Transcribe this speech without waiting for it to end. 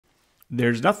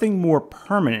There's nothing more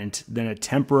permanent than a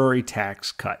temporary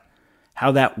tax cut.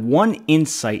 How that one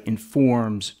insight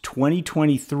informs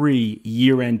 2023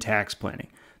 year-end tax planning.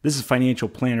 This is financial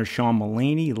planner Sean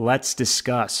Mullaney. Let's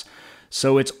discuss.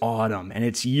 So it's autumn and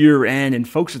it's year-end, and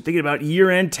folks are thinking about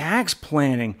year-end tax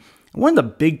planning. One of the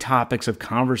big topics of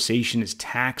conversation is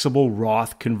taxable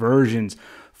Roth conversions.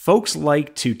 Folks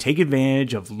like to take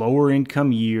advantage of lower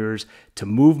income years to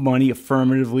move money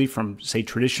affirmatively from, say,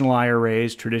 traditional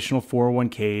IRAs, traditional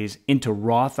 401ks, into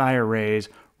Roth IRAs,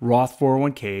 Roth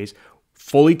 401ks,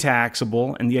 fully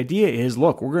taxable. And the idea is,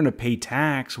 look, we're going to pay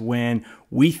tax when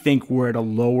we think we're at a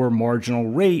lower marginal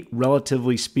rate,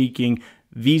 relatively speaking,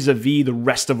 vis-a-vis the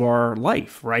rest of our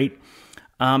life, right?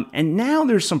 And now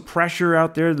there's some pressure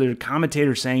out there. There are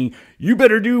commentators saying, you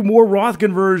better do more Roth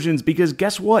conversions because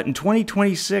guess what? In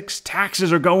 2026,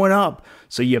 taxes are going up.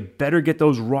 So you better get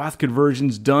those Roth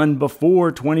conversions done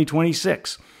before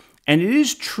 2026. And it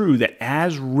is true that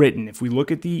as written, if we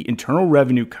look at the Internal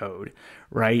Revenue Code,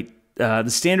 right, the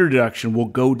standard deduction will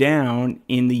go down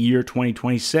in the year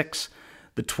 2026.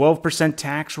 The 12%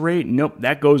 tax rate, nope,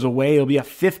 that goes away. It'll be a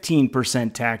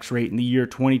 15% tax rate in the year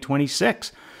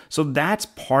 2026. So that's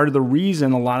part of the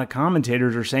reason a lot of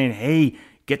commentators are saying, hey,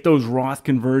 get those Roth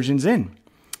conversions in.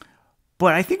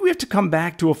 But I think we have to come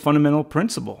back to a fundamental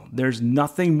principle. There's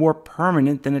nothing more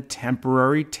permanent than a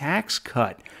temporary tax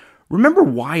cut. Remember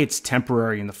why it's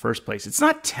temporary in the first place. It's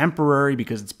not temporary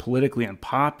because it's politically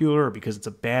unpopular or because it's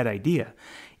a bad idea.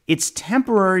 It's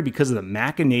temporary because of the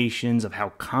machinations of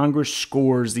how Congress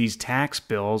scores these tax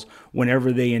bills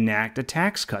whenever they enact a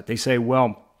tax cut. They say,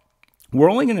 well, we're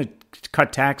only going to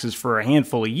cut taxes for a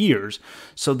handful of years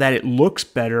so that it looks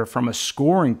better from a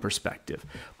scoring perspective.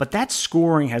 But that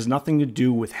scoring has nothing to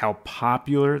do with how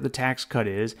popular the tax cut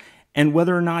is and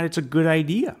whether or not it's a good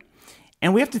idea.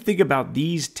 And we have to think about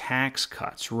these tax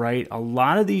cuts, right? A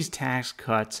lot of these tax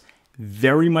cuts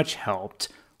very much helped,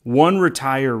 one,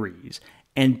 retirees,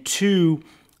 and two,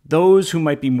 those who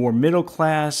might be more middle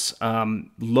class,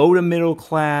 low to middle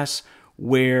class,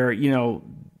 where,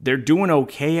 they're doing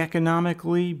okay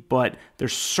economically, but they're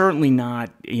certainly not,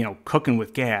 cooking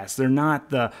with gas. They're not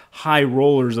the high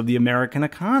rollers of the American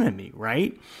economy,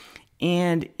 right?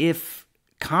 And if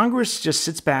Congress just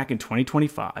sits back in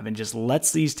 2025 and just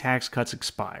lets these tax cuts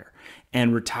expire,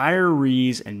 and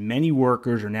retirees and many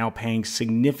workers are now paying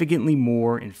significantly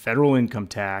more in federal income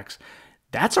tax,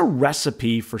 that's a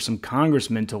recipe for some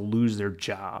congressmen to lose their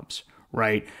jobs.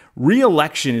 Right?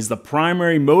 Re-election is the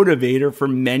primary motivator for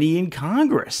many in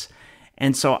Congress.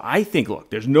 And so I think, look,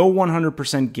 there's no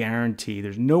 100% guarantee.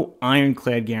 There's no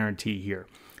ironclad guarantee here.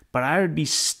 But I would be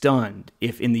stunned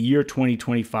if in the year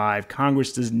 2025,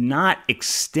 Congress does not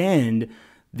extend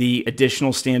the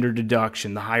additional standard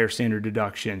deduction, the higher standard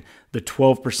deduction, the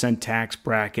 12% tax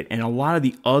bracket, and a lot of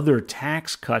the other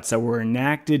tax cuts that were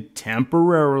enacted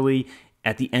temporarily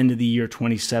at the end of the year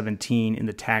 2017 in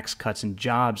the Tax Cuts and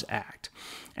Jobs Act.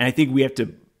 And I think we have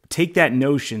to take that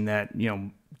notion that,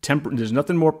 there's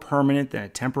nothing more permanent than a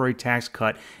temporary tax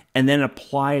cut and then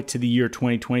apply it to the year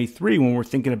 2023 when we're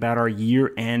thinking about our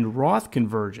year-end Roth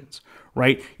conversions,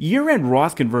 right? Year-end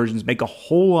Roth conversions make a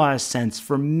whole lot of sense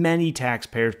for many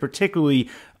taxpayers,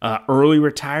 particularly early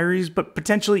retirees, but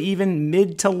potentially even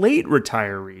mid to late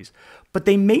retirees. But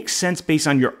they make sense based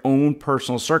on your own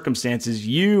personal circumstances.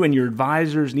 You and your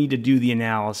advisors need to do the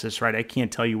analysis, right? I can't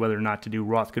tell you whether or not to do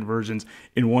Roth conversions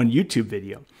in one YouTube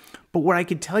video. But what I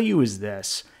can tell you is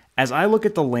this. As I look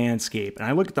at the landscape and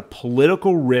I look at the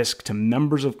political risk to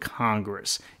members of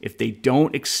Congress, if they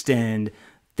don't extend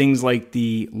things like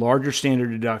the larger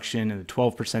standard deduction and the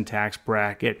 12% tax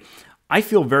bracket, I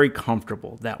feel very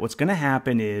comfortable that what's going to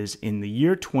happen is in the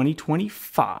year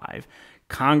 2025,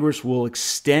 Congress will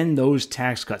extend those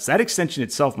tax cuts. That extension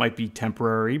itself might be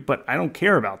temporary, but I don't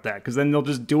care about that because then they'll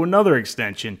just do another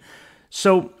extension.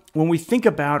 So when we think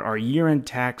about our year-end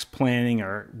tax planning,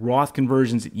 our Roth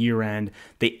conversions at year-end,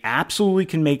 they absolutely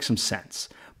can make some sense,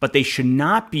 but they should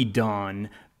not be done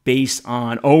based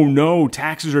on, oh no,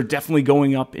 taxes are definitely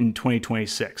going up in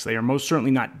 2026. They are most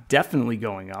certainly not definitely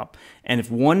going up. And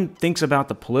if one thinks about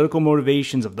the political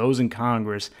motivations of those in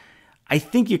Congress, I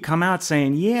think you come out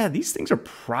saying, yeah, these things are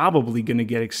probably going to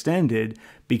get extended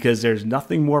because there's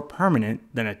nothing more permanent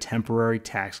than a temporary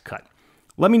tax cut.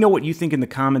 Let me know what you think in the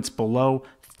comments below.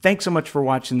 Thanks so much for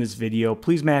watching this video.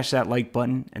 Please mash that like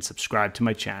button and subscribe to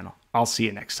my channel. I'll see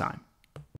you next time.